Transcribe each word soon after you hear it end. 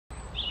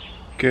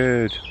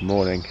Good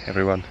morning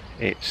everyone,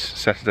 it's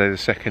Saturday the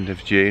 2nd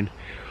of June.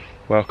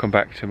 Welcome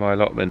back to my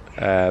allotment.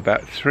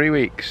 About 3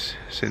 weeks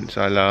since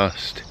I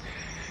last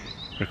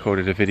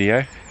recorded a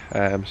video,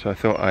 so I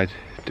thought I'd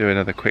do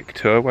another quick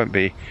tour. Won't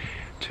be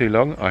too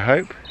long, I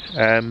hope,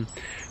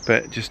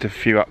 but just a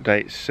few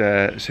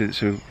updates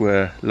since we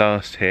were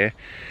last here.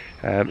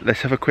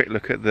 Let's have a quick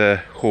look at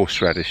the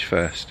horseradish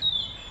first.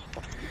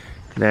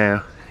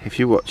 Now, if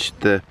you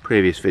watched the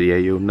previous video,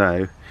 you'll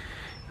know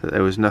that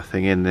there was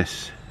nothing in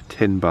this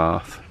tin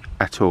bath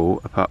at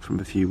all apart from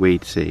a few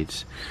weed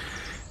seeds.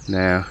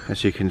 Now,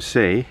 as you can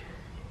see,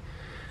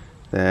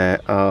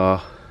 there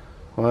are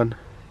 1,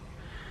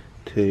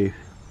 2,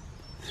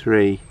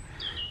 3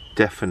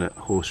 definite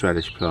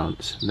horseradish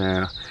plants.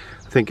 Now,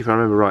 I think if I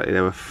remember rightly,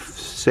 there were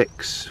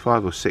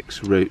 5 or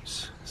 6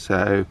 roots,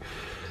 so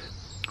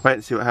wait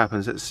and see what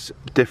happens. It's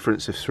a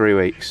difference of 3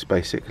 weeks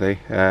basically.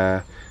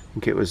 I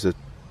think it was the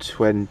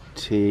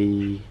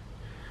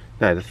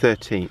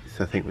 13th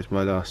I think was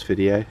my last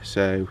video,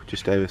 so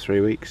just over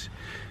 3 weeks,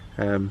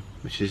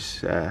 which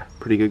is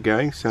pretty good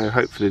going. So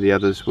hopefully the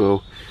others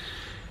will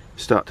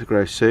start to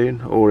grow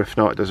soon, or if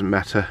not, it doesn't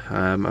matter.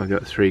 I've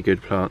got 3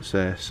 good plants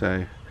there,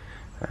 so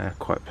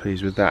quite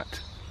pleased with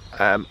that.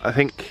 I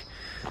think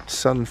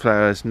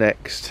sunflowers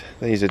next.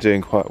 These are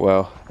doing quite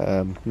well.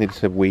 Needed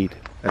to weed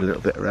a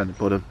little bit around the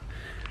bottom.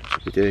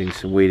 I'll be doing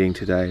some weeding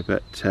today,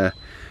 but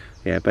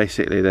yeah,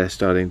 basically they're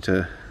starting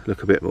to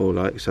look a bit more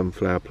like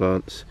sunflower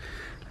plants,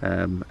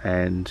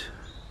 and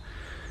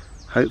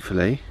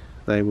hopefully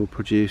they will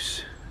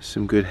produce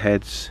some good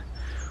heads,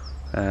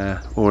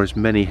 or as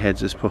many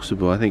heads as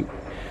possible. I think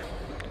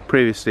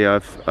previously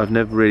I've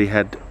never really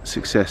had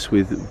success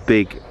with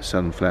big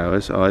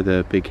sunflowers,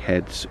 either big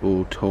heads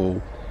or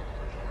tall,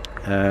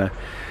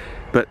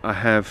 but I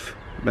have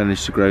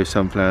managed to grow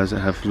sunflowers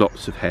that have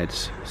lots of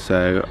heads.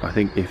 So I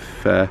think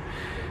if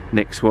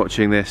Nick's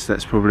watching this,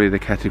 that's probably the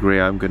category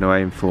I'm going to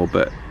aim for,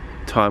 but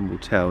time will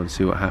tell and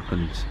see what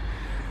happens.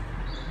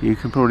 You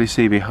can probably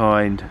see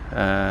behind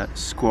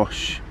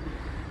squash,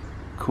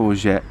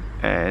 courgette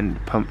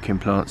and pumpkin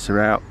plants are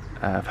out.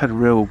 I've had a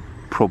real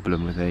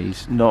problem with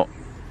these, not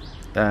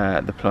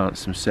the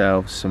plants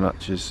themselves so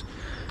much as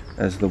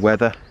the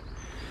weather.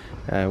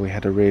 We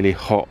had a really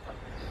hot,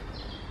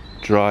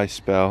 dry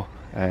spell,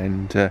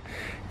 and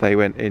they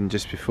went in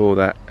just before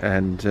that,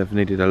 and have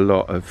needed a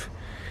lot of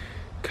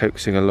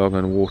coaxing along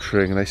and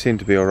watering. They seem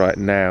to be alright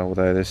now,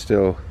 although there's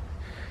still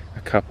a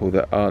couple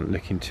that aren't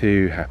looking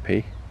too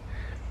happy,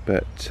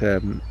 but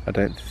I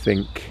don't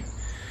think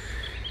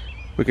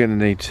we're going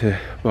to need to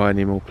buy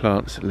any more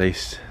plants. At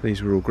least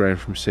these were all grown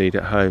from seed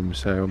at home,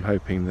 so I'm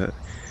hoping that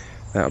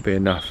that'll be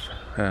enough,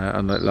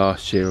 unlike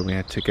last year when we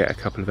had to get a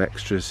couple of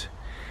extras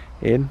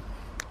in.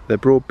 The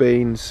broad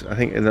beans, I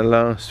think in the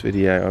last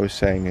video I was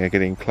saying they're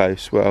getting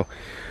close. Well,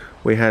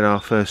 we had our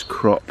first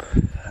crop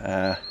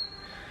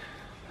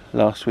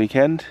last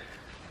weekend,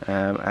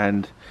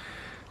 and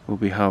we'll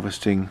be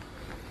harvesting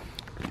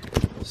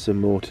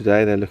some more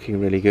today. They're looking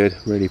really good,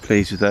 really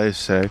pleased with those,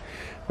 so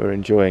we're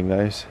enjoying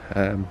those.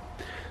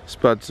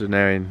 Spuds are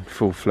now in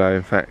full flow.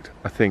 In fact,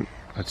 I think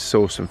I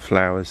saw some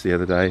flowers the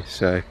other day,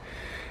 so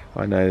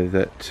I know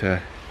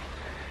that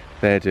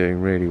they're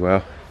doing really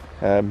well.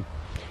 In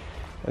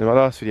my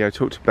last video I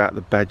talked about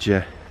the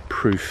badger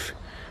proof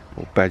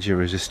or badger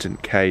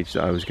resistant cage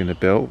that I was going to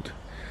build.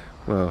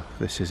 Well,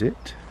 this is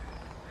it.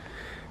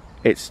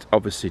 It's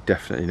obviously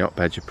definitely not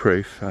badger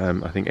proof.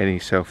 I think any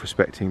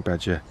self-respecting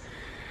badger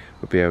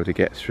would be able to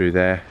get through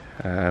there.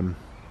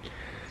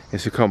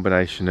 It's a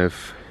combination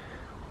of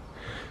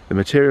the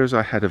materials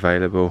I had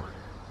available,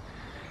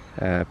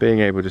 being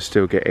able to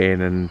still get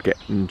in and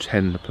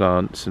tend the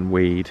plants and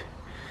weed,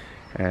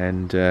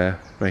 and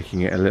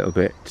making it a little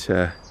bit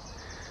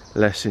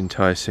less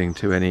enticing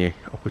to any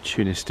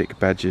opportunistic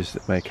badgers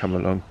that may come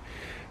along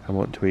and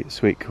want to eat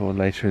sweet corn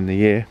later in the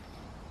year.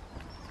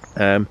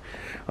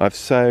 I've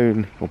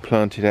sown or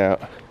planted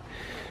out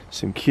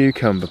some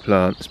cucumber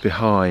plants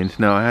behind.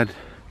 Now I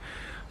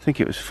think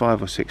it was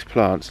 5 or 6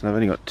 plants, and I've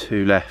only got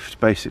 2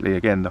 left. Basically,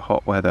 again, the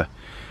hot weather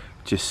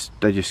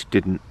they just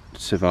didn't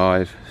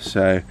survive.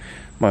 So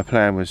my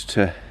plan was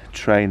to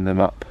train them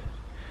up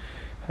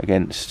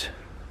against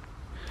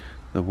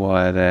the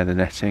wire there, the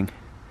netting,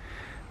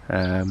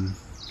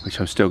 which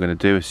I'm still going to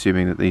do,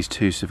 assuming that these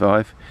 2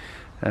 survive.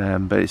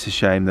 But it's a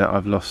shame that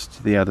I've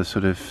lost the other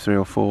sort of 3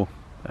 or 4.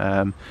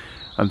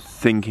 I'm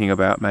thinking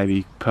about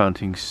maybe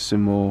planting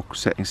some more,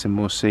 setting some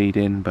more seed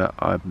in, but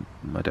I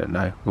don't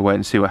know. We'll wait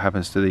and see what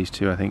happens to these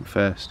 2, I think,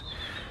 first.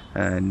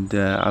 And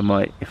I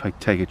might, if I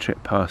take a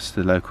trip past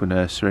the local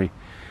nursery,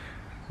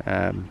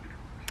 I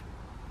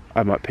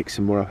might pick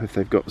some more up if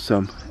they've got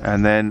some.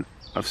 And then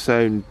I've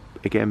sown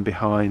again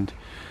behind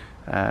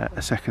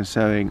a second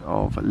sowing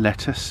of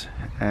lettuce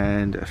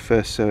and a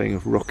first sowing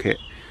of rocket,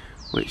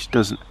 which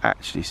doesn't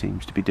actually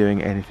seem to be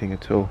doing anything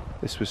at all.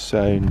 This was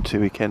sown 2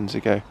 weekends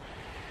ago.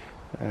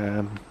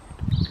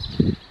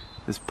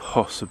 There's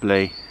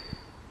possibly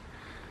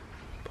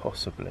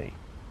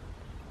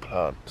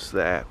plants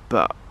there,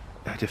 but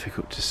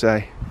difficult to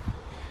say.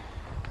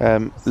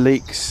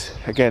 Leeks,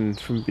 again,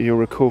 you'll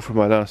recall from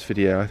my last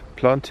video, I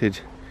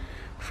planted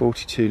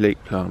 42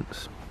 leek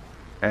plants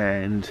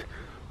and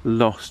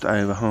lost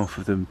over half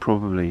of them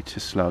probably to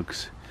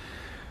slugs.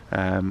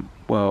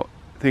 Well,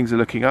 things are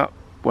looking up.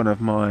 One of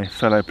my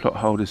fellow plot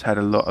holders had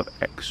a lot of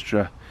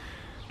extra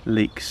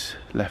leeks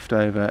left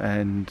over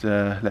and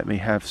let me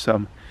have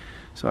some,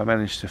 so I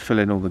managed to fill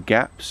in all the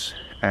gaps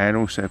and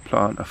also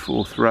plant a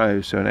 4th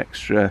row, so an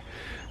extra,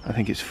 I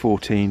think it's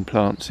 14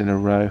 plants in a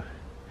row.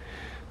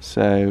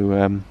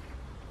 So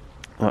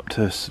up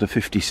to sort of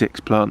 56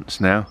 plants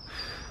now,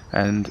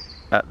 and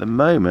at the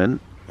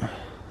moment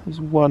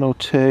there's 1 or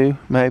 2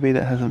 maybe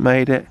that hasn't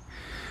made it.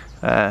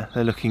 They're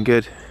looking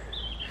good.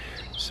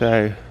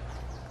 So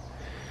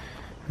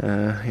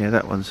yeah,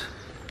 that one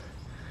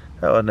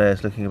there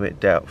is looking a bit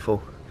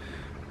doubtful,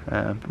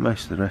 but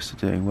most of the rest are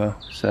doing well.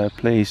 So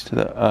pleased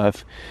that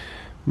I've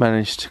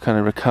managed to kind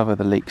of recover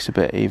the leeks a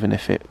bit, even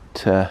if it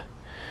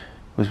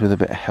was with a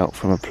bit of help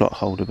from a plot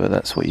holder, but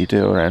that's what you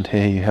do around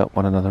here, you help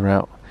one another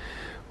out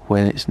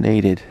when it's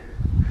needed.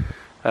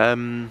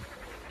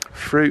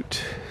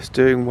 Fruit is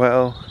doing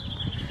well.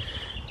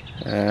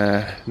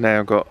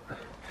 Now got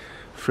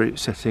fruit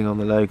setting on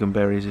the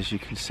loganberries, as you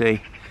can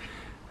see,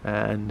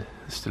 and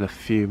there's still a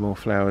few more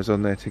flowers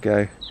on there to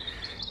go.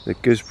 The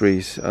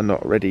gooseberries are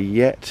not ready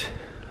yet,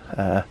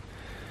 but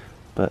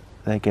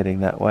they're getting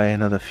that way.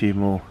 A few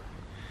more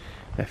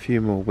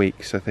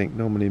weeks, I think.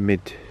 Normally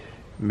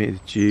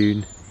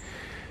mid-June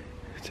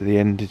to the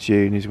end of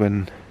June is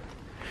when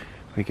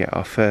we get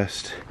our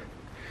first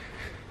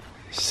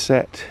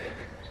set.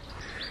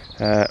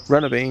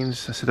 Runner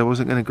beans, I said I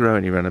wasn't going to grow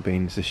any runner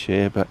beans this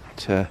year, but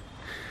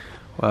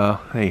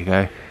well, there you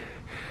go.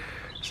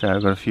 So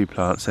I've got a few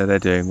plants there, they're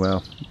doing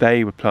well.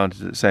 They were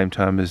planted at the same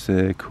time as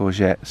the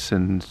courgettes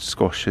and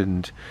squash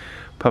and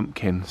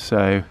pumpkin,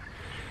 so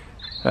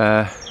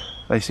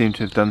they seem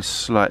to have done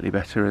slightly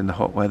better in the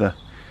hot weather,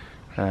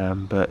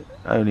 but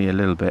only a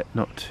little bit,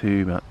 not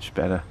too much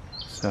better.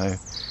 So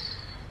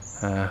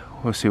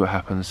we'll see what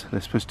happens.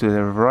 They're supposed to do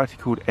a variety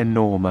called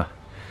Enorma,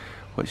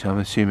 which I'm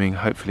assuming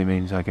hopefully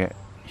means I get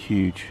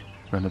huge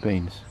runner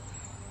beans,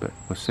 but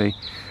we'll see.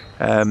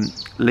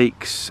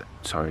 Leeks,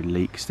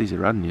 these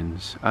are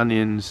onions.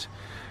 Onions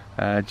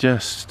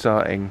just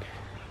starting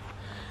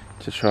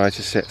to try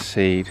to set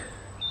seed,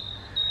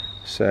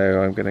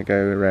 so I'm going to go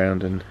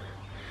around and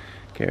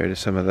get rid of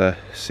some of the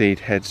seed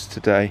heads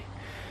today.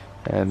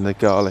 And the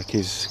garlic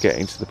is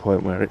getting to the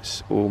point where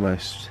it's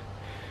almost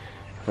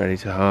ready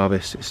to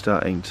harvest. It's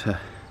starting to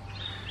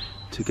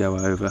go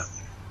over,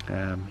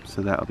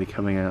 so that'll be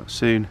coming out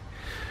soon.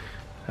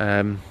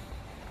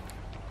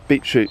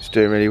 Beetroot's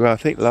doing really well. I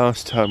think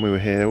last time we were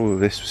here all of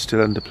this was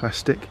still under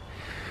plastic.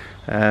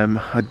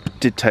 I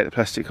did take the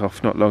plastic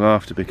off not long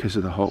after because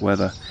of the hot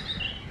weather.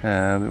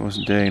 It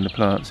wasn't doing the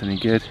plants any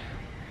good.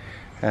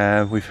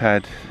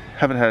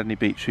 Haven't had any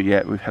beetroot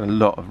yet. We've had a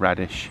lot of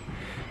radish,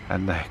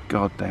 and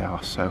God, they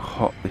are so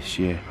hot this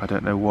year. I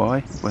don't know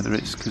why, whether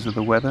it's because of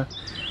the weather,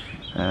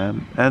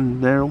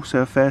 and they're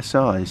also a fair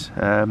size.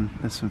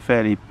 There's some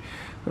fairly,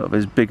 sort of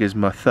as big as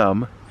my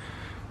thumb,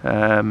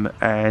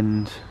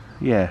 and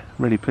yeah,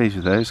 really pleased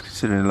with those,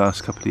 considering the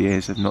last couple of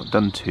years have not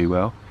done too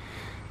well.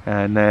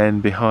 And then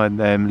behind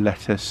them,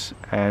 lettuce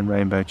and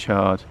rainbow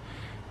chard,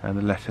 and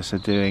the lettuce are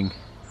doing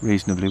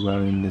reasonably well,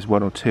 and there's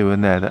 1 or 2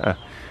 in there that are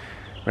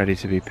ready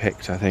to be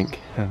picked, I think.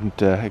 And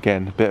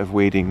again, a bit of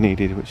weeding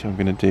needed, which I'm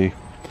going to do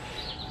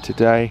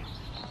today.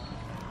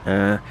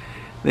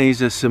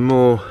 These are some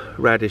more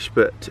radish,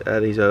 but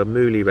these are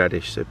mooly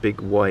radish, so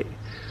big white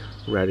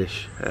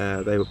radish.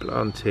 They were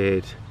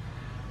planted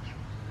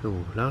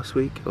last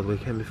week or the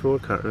weekend before,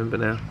 I can't remember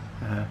now,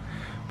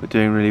 but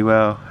doing really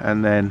well.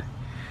 And then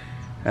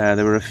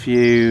there were a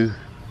few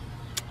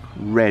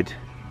red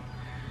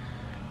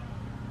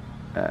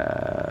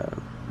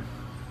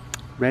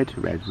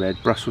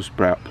Brussels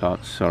sprout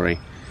plants, sorry.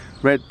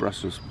 Red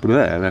Brussels,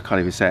 I can't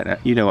even say it now,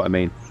 you know what I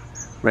mean.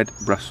 Red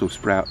Brussels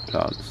sprout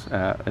plants,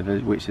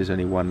 which there's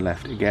only 1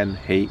 left, again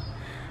heat.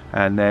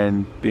 And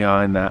then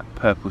behind that,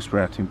 purple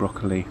sprouting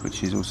broccoli,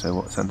 which is also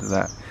what's under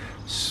that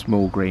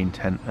small green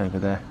tent over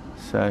there.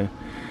 So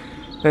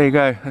there you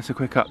go, that's a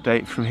quick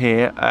update from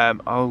here.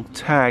 I'll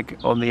tag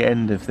on the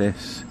end of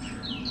this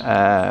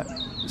an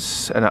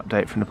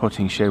update from the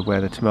potting shed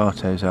where the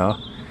tomatoes are,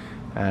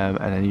 and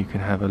then you can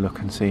have a look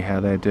and see how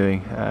they're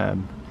doing. I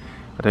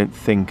don't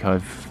think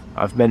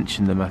I've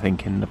mentioned them, I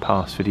think, in the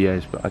past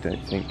videos, but I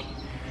don't think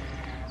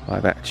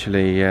I've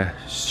actually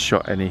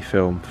shot any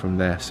film from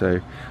there,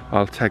 so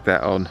I'll tag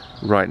that on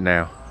right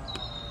now.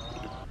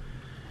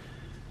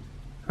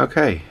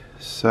 Okay,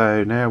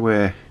 so now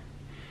we're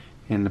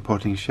in the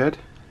potting shed,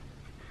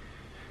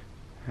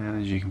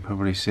 and as you can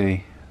probably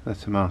see, the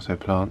tomato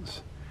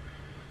plants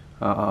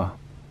are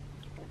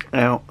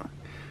out.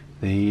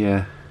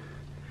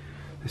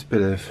 This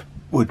bit of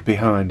wood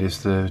behind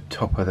is the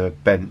top of the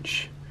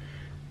bench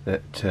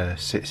that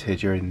sits here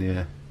during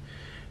the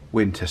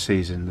winter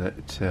season,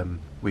 that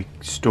we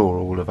store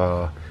all of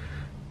our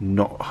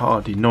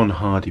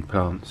non-hardy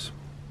plants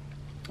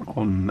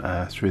on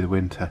through the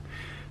winter.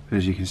 But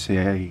as you can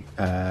see,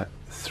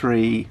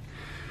 3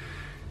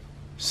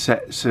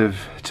 sets of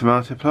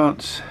tomato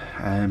plants.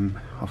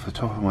 Off the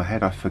top of my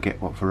head I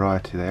forget what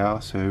variety they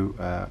are,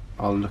 so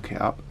I'll look it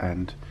up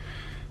and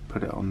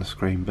put it on the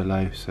screen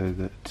below so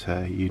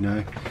that you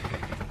know.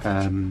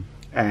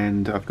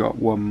 And I've got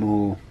one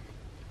more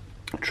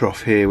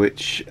trough here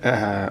which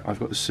I've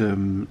got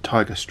some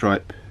tiger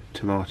stripe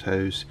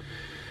tomatoes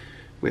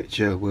which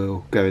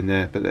will go in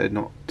there, but they're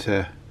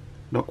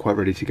not quite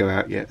ready to go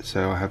out yet,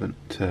 so I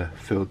haven't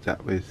filled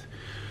that with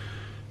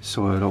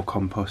soil or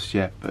compost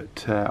yet.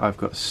 But I've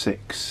got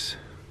 6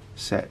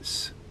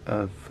 sets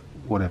of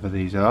whatever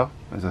these are.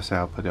 As I say,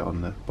 I'll put it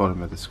on the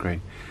bottom of the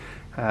screen,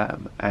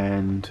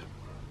 and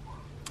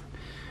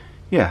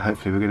yeah,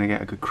 hopefully we're going to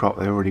get a good crop.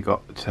 They've already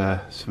got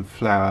some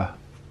flower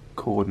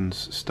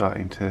cordons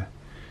starting to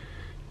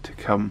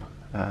come,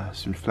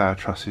 some flower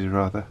trusses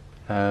rather,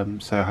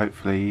 so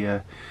hopefully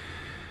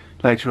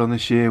later on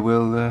this year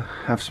we'll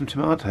have some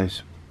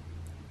tomatoes.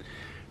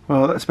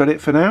 Well, that's about it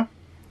for now.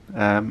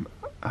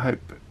 I hope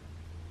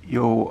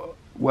you're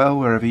well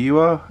wherever you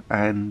are,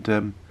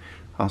 and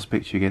I'll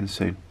speak to you again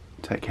soon.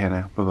 Take care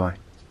now. Bye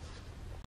bye.